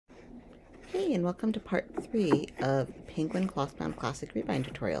Hey, and welcome to part 3 of Penguin Clothbound Classic Rebind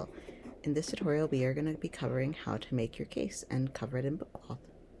tutorial. In this tutorial, we are going to be covering how to make your case and cover it in book cloth.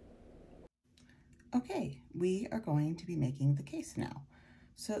 Okay, we are going to be making the case now.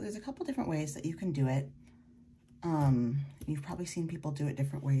 So there's a couple different ways that you can do it. You've probably seen people do it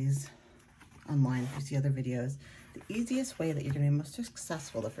different ways online if you see other videos. The easiest way that you're going to be most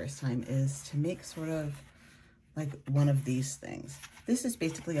successful the first time is to make sort of like one of these things. This is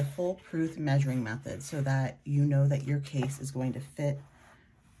basically a foolproof measuring method so that you know that your case is going to fit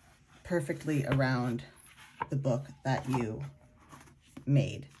perfectly around the book that you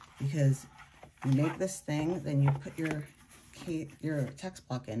made. Because you make this thing, then you put your text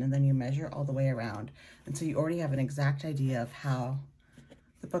block in, and then you measure all the way around. And so you already have an exact idea of how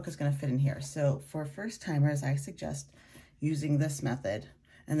the book is going to fit in here. So for first timers, I suggest using this method.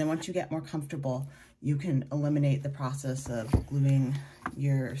 And then once you get more comfortable, you can eliminate the process of gluing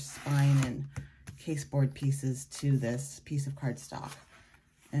your spine and caseboard pieces to this piece of cardstock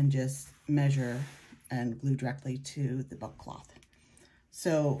and just measure and glue directly to the book cloth.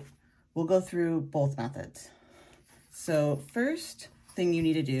 So we'll go through both methods. So first thing you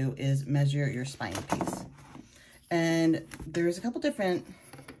need to do is measure your spine piece. And there's a couple different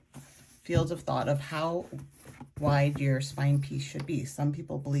fields of thought of how wide your spine piece should be. Some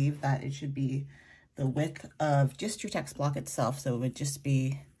people believe that it should be the width of just your text block itself, so it would just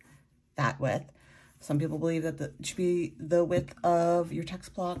be that width. Some people believe that it should be the width of your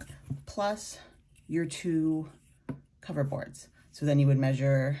text block plus your two cover boards. So then you would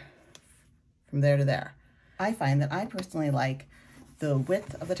measure from there to there. I find that I personally like the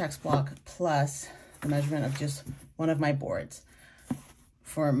width of the text block plus the measurement of just one of my boards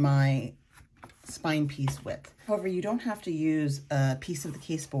for my spine piece width. However, you don't have to use a piece of the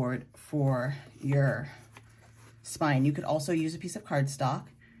case board for your spine. You could also use a piece of cardstock.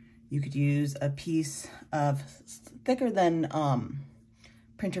 You could use a piece of thicker than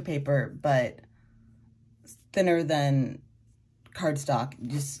printer paper, but thinner than cardstock.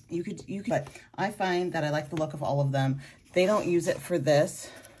 But I find that I like the look of all of them. They don't use it for this,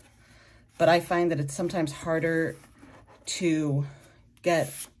 but I find that it's sometimes harder to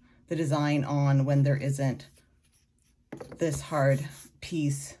get the design on when there isn't this hard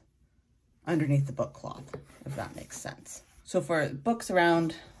piece underneath the book cloth, if that makes sense. So for books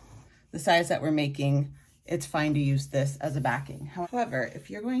around the size that we're making, it's fine to use this as a backing. However, if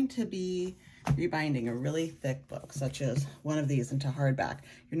you're going to be rebinding a really thick book, such as one of these into hardback,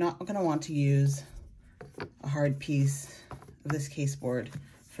 you're not going to want to use a hard piece of this case board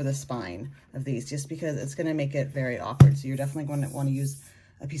for the spine of these, just because it's going to make it very awkward. So you're definitely going to want to use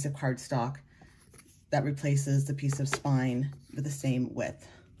a piece of cardstock that replaces the piece of spine with the same width.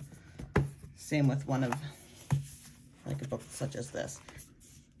 Same with one of, like a book such as this.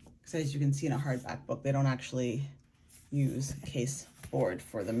 So as you can see in a hardback book, they don't actually use case board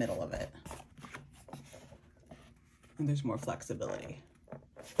for the middle of it. And there's more flexibility.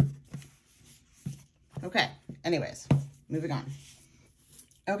 Okay, anyways, moving on.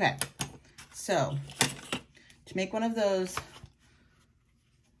 Okay, so to make one of those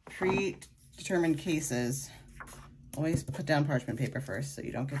predetermined cases, always put down parchment paper first so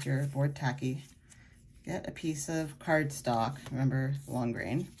you don't get your board tacky. Get a piece of cardstock, remember long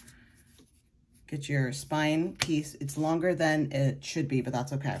grain. Get your spine piece. It's longer than it should be, but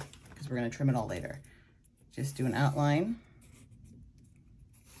that's okay because we're going to trim it all later. Just do an outline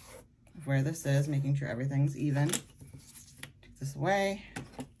of where this is, making sure everything's even. Take this away.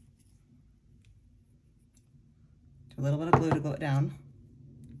 Do a little bit of glue to glue it down.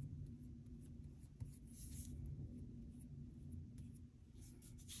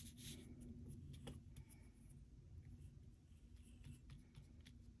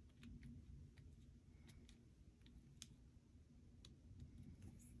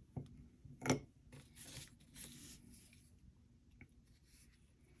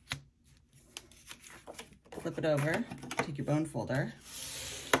 Flip it over, take your bone folder,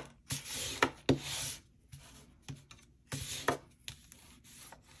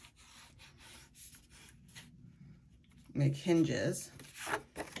 make hinges,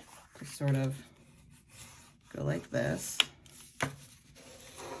 just sort of go like this.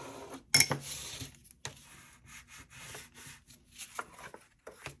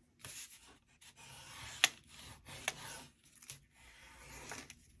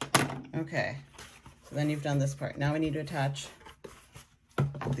 Okay. So then you've done this part. Now we need to attach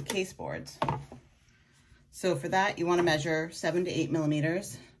the case boards. So for that, you want to measure 7 to 8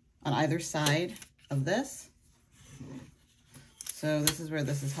 millimeters on either side of this. So this is where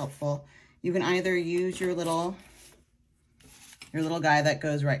this is helpful. You can either use your little guy that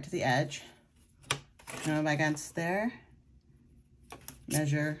goes right to the edge, Come up against there,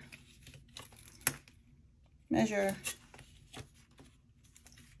 measure, measure,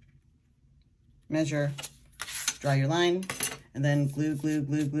 measure, draw your line, and then glue, glue,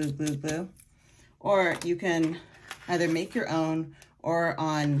 glue, glue, glue, glue. Or you can either make your own, or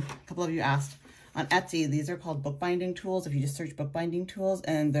on, a couple of you asked, on Etsy, these are called bookbinding tools. If you just search bookbinding tools,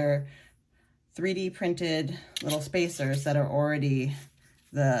 and they're 3D printed little spacers that are already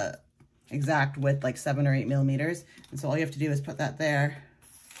the exact width, like 7 or 8 millimeters. And so all you have to do is put that there,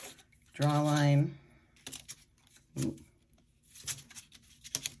 draw a line, put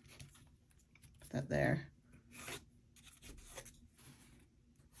that there,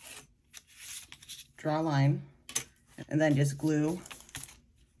 draw a line, and then just glue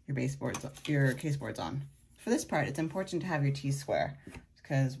your baseboards, your case boards on. For this part, it's important to have your T-square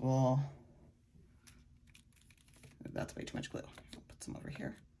because that's way too much glue. I'll put some over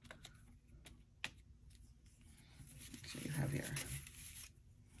here. So you have your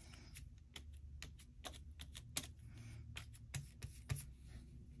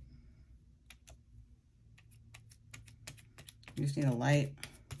you just need a light,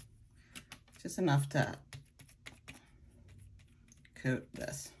 just enough to coat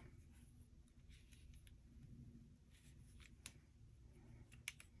this.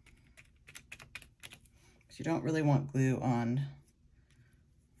 So you don't really want glue on,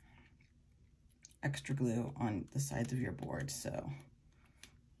 extra glue on the sides of your board. So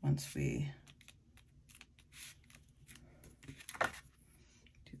once we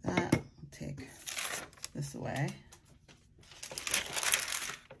do that, we'll take this away.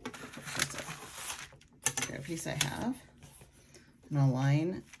 That's a spare piece I have. And I'll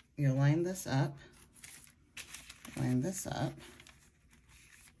line, you'll line this up, line this up.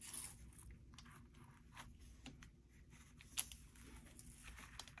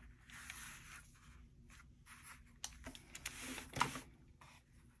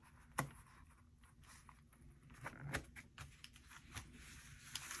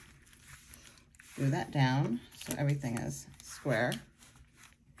 Glue that down so everything is square.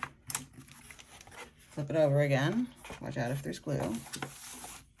 Flip it over again. Watch out if there's glue.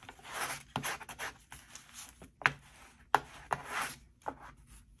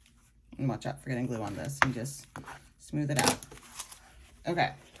 And watch out for getting glue on this, and just smooth it out.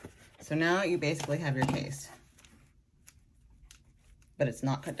 Okay, so now you basically have your case, but it's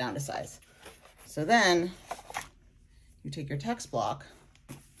not cut down to size. So then you take your text block,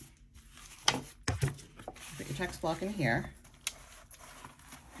 put your text block in here,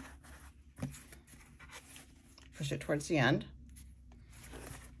 push it towards the end,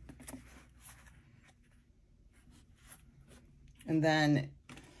 and then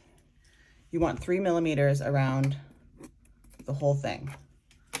you want 3 millimeters around the whole thing.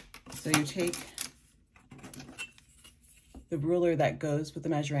 So you take the ruler that goes with the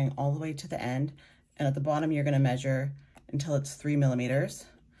measuring all the way to the end, and at the bottom you're going to measure until it's 3 millimeters.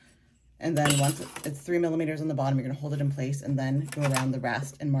 And then once it's 3 millimeters on the bottom, you're going to hold it in place and then go around the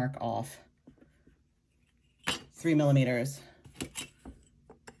rest and mark off 3 millimeters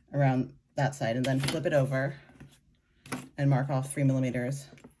around that side, and then flip it over and mark off 3 millimeters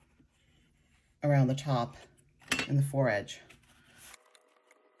around the top and the foredge.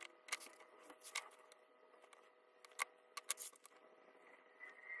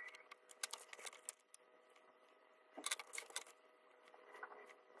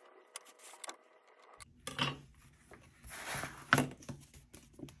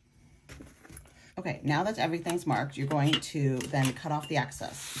 Okay, now that everything's marked, you're going to then cut off the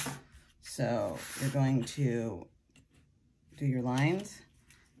excess. So you're going to do your lines.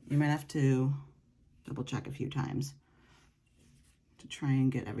 You might have to double check a few times to try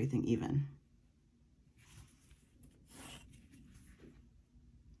and get everything even.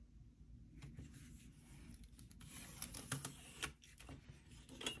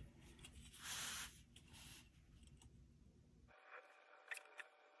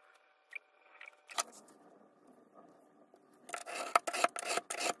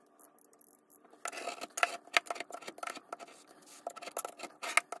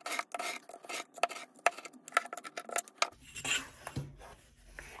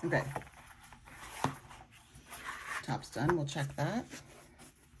 Okay, top's done, we'll check that.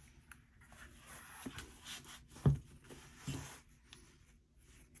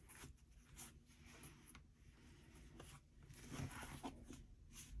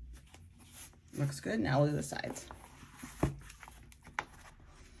 Looks good, now we'll do the sides.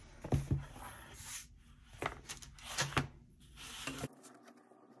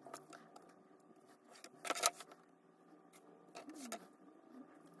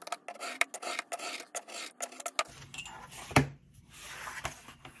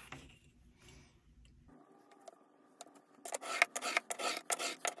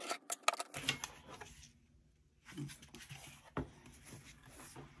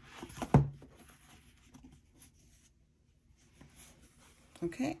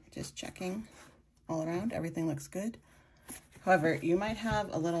 Okay, just checking all around. Everything looks good. However, you might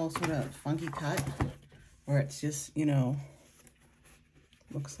have a little sort of funky cut where it's just, you know,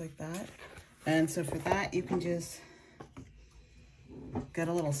 looks like that. And so for that, you can just get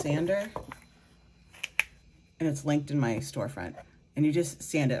a little sander, and it's linked in my storefront. And you just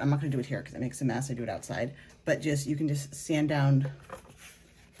sand it. I'm not gonna do it here because it makes a mess. I do it outside. But just, you can just sand down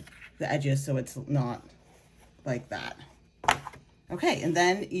the edges so it's not like that. Okay, and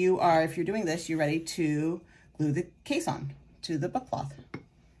then you are, if you're doing this, you're ready to glue the case on to the book cloth.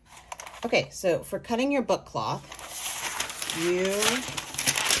 Okay, so for cutting your book cloth, you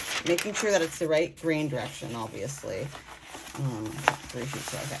making sure that it's the right grain direction, obviously. 3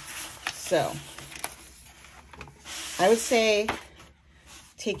 sheets, okay. So I would say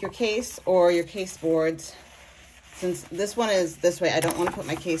take your case or your case boards. Since this one is this way, I don't want to put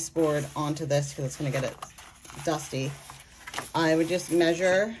my case board onto this because it's going to get it dusty. I would just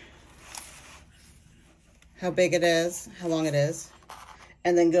measure how big it is, how long it is,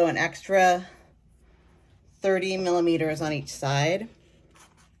 and then go an extra 30 millimeters on each side,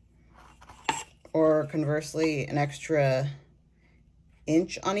 or conversely, an extra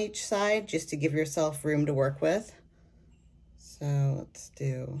inch on each side, just to give yourself room to work with. So let's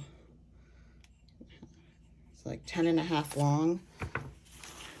do, it's like 10.5 long.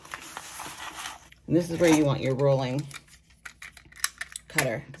 And this is where you want your rolling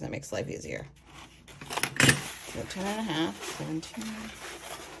cutter, because that makes life easier. So 10.5, 17.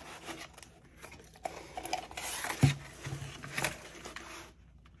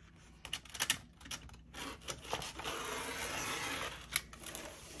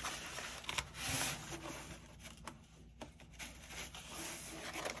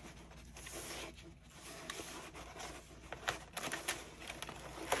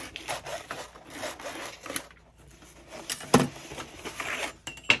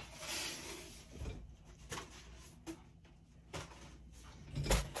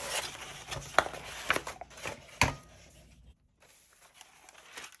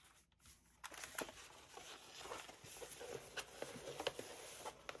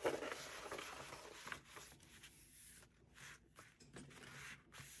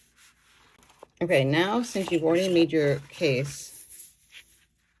 Okay, now since you've already made your case,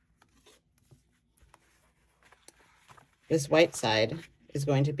 this white side is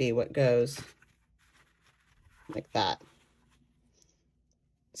going to be what goes like that.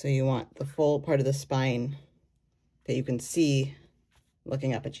 So you want the full part of the spine that you can see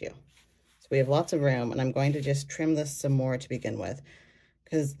looking up at you. So we have lots of room, and I'm going to just trim this some more to begin with,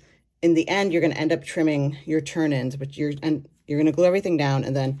 because in the end, you're going to end up trimming your turn-ins, but you're going to glue everything down,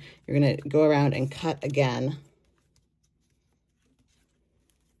 and then you're going to go around and cut again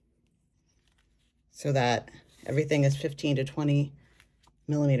so that everything is 15 to 20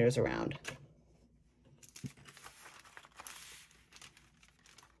 millimeters around.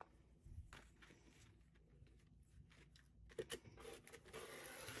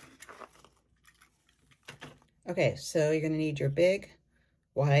 Okay, so you're going to need your big,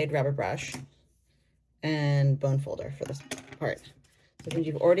 wide rubber brush and bone folder for this part. So since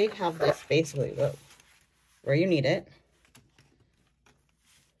you've already have this basically where you need it,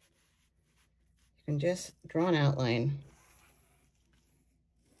 you can just draw an outline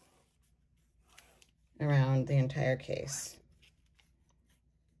around the entire case.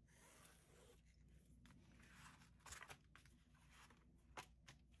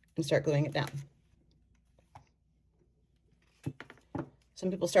 And start gluing it down. Some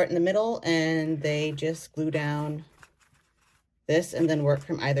people start in the middle and they just glue down this and then work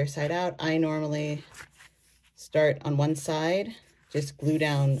from either side out. I normally start on one side, just glue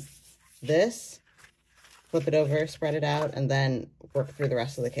down this, flip it over, spread it out, and then work through the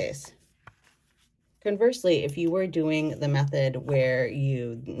rest of the case. Conversely, if you were doing the method where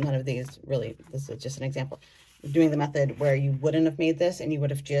none of these really, this is just an example, doing the method where you wouldn't have made this and you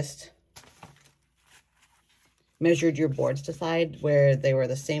would have just measured your boards to side where they were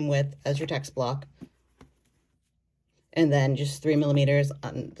the same width as your text block, and then just 3 millimeters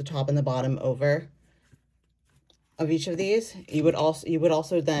on the top and the bottom over of each of these. You would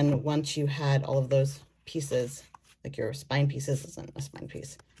also then, once you had all of those pieces, like your spine pieces isn't a spine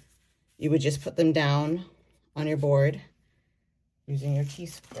piece, you would just put them down on your board using your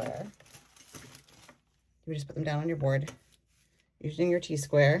T-square. You would just put them down on your board using your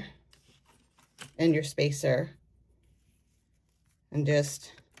T-square and your spacer, and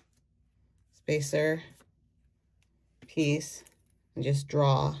just spacer, piece, and just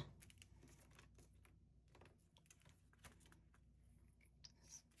draw.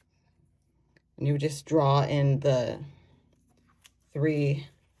 And you would just draw in the 3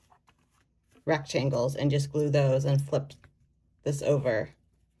 rectangles and just glue those and flip this over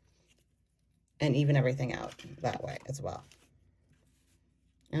and even everything out that way as well.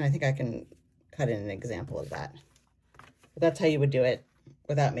 And I think I can cut in an example of that. But that's how you would do it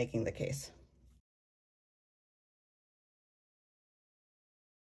without making the case.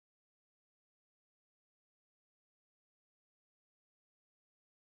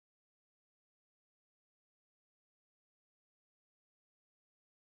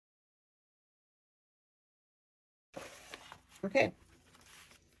 Okay,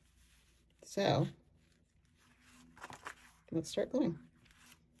 so let's start gluing.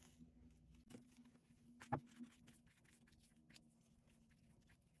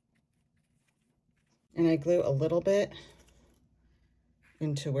 And I glue a little bit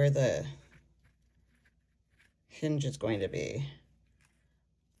into where the hinge is going to be.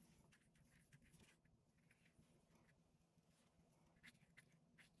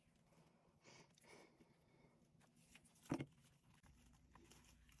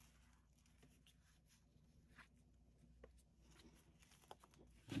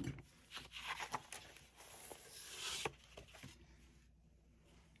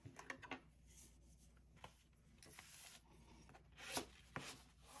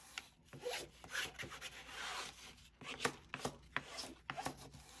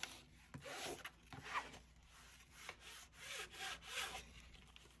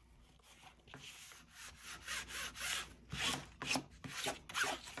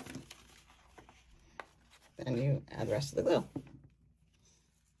 Then you add the rest of the glue.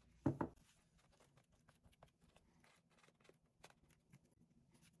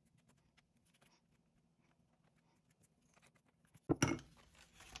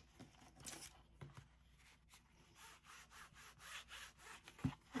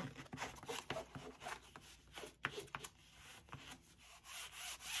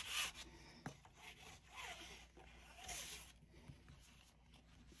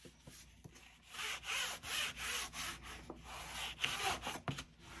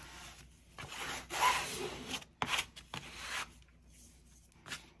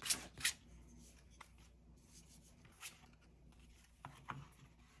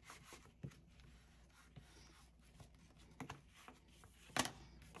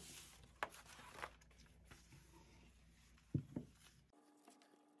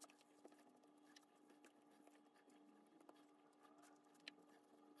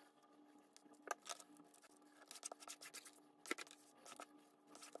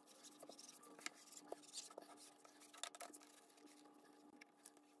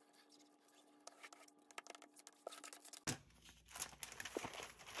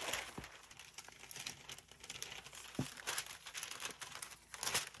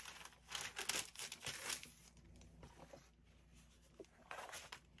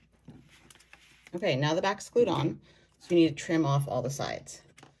 Okay, now the back's glued on, so you need to trim off all the sides.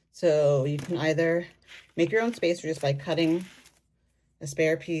 So you can either make your own spacer just by cutting a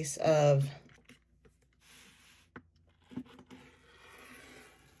spare piece of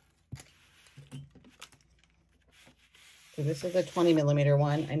so this is a 20mm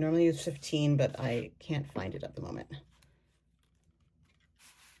one. I normally use 15, but I can't find it at the moment.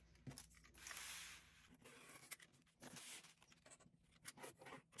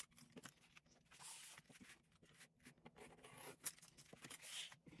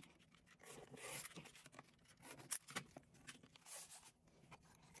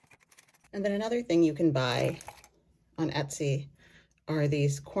 And then another thing you can buy on Etsy are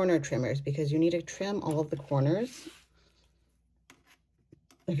these corner trimmers, because you need to trim all of the corners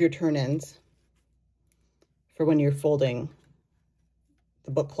of your turn-ins for when you're folding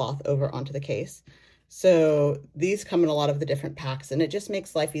the book cloth over onto the case. So these come in a lot of the different packs, and it just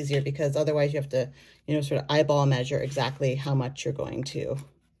makes life easier, because otherwise you have to, you know, sort of eyeball measure exactly how much you're going to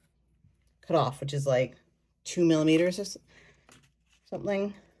cut off, which is like 2mm or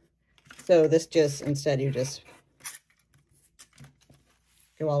something. So this just, instead you just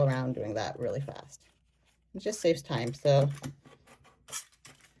go all around doing that really fast. It just saves time, so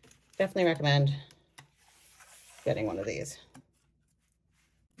definitely recommend getting one of these.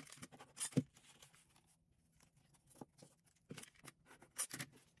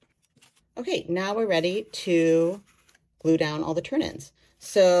 Okay, now we're ready to glue down all the turn-ins.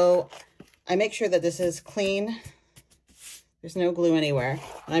 So I make sure that this is clean. There's no glue anywhere.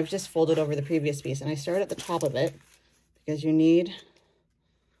 And I've just folded over the previous piece, and I start at the top of it because you need a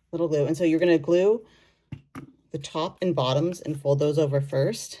little glue. And so you're going to glue the top and bottoms and fold those over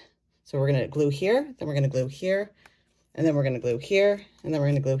first. So we're going to glue here, then we're going to glue here, and then we're going to glue here, and then we're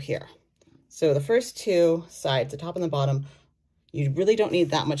going to glue here. So the first two sides, the top and the bottom, You really don't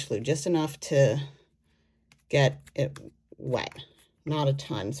need that much glue, just enough to get it wet, not a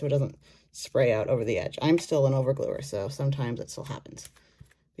ton, so it doesn't spray out over the edge. I'm still an overgluer, so sometimes it still happens.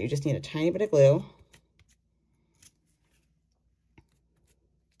 But you just need a tiny bit of glue.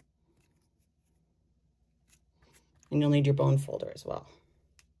 And you'll need your bone folder as well.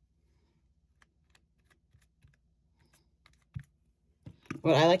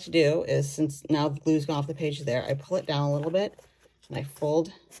 What I like to do is, since now the glue's gone off the page there, I pull it down a little bit and I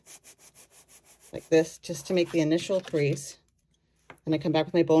fold like this just to make the initial crease. And I come back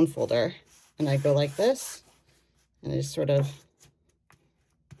with my bone folder and I go like this and I just sort of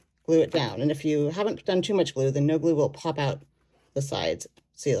glue it down. And if you haven't done too much glue, then no glue will pop out the sides.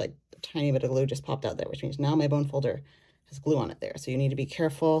 See, like a tiny bit of glue just popped out there, which means now my bone folder has glue on it there. So you need to be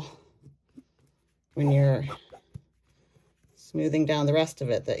careful when you're smoothing down the rest of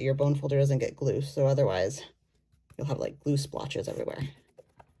it that your bone folder doesn't get glue. So otherwise you'll have like glue splotches everywhere.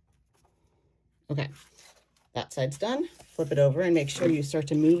 Okay, that side's done. Flip it over and make sure you start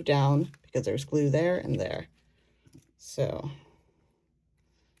to move down because there's glue there and there. So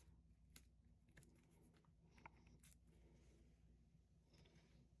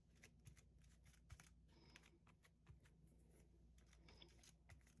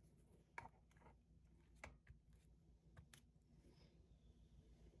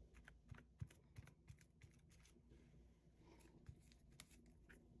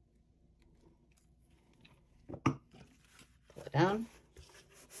pull it down.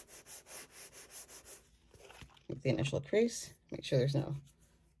 Make the initial crease. Make sure there's no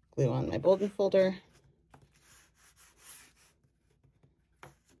glue on my bone folder.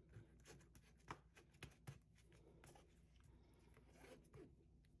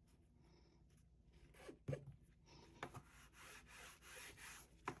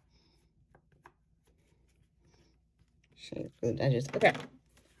 Glue the edges. Okay,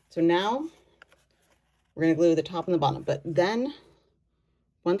 so now we're going to glue the top and the bottom, but then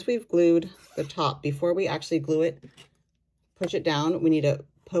once we've glued the top, before we actually glue it, push it down, we need to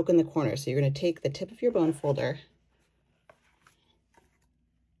poke in the corner. So you're going to take the tip of your bone folder.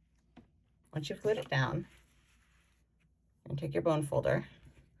 Once you've glued it down, and take your bone folder,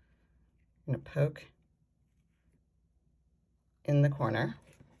 you're going to poke in the corner.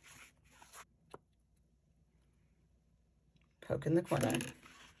 Poke in the corner.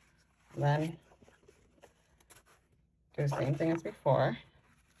 And then do the same thing as before.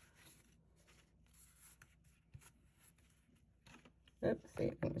 Oops, see, I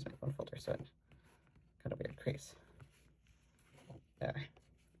didn't use my bone folder, so it got a weird crease. There.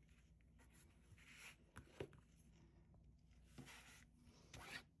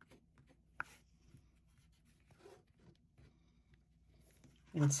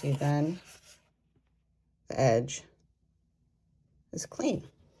 And see, then the edge is clean.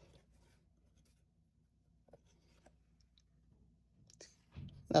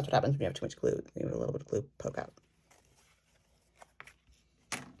 That's what happens when you have too much glue. You have a little bit of glue poke out.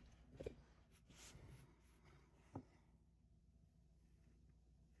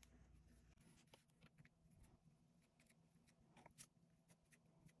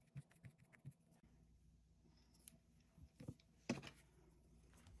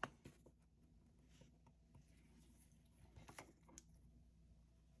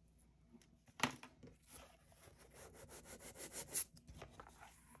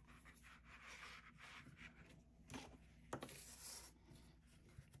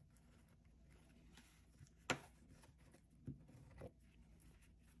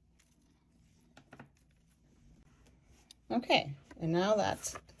 Okay, and now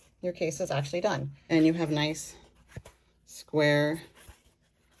that's, your case is actually done. And you have nice square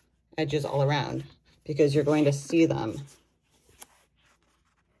edges all around because you're going to see them.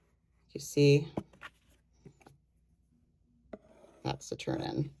 You see, that's the turn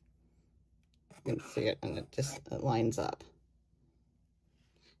in. You can see it and it lines up.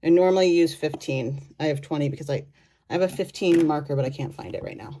 I normally use 15. I have 20 because I have a 15 marker, but I can't find it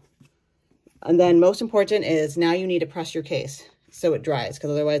right now. And then most important is now you need to press your case so it dries, because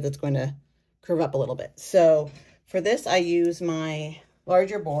otherwise it's going to curve up a little bit. So for this, I use my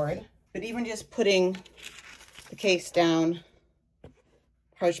larger board, but even just putting the case down,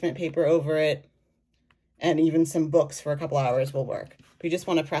 parchment paper over it, and even some books for a couple hours will work. But you just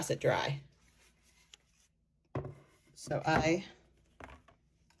want to press it dry. So I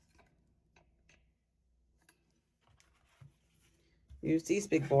use these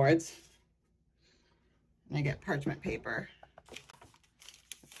big boards. And I get parchment paper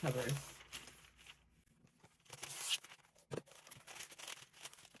that covers.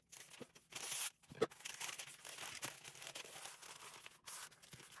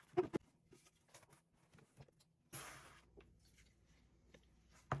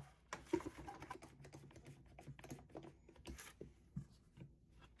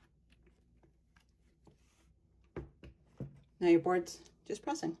 Now your board's just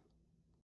pressing.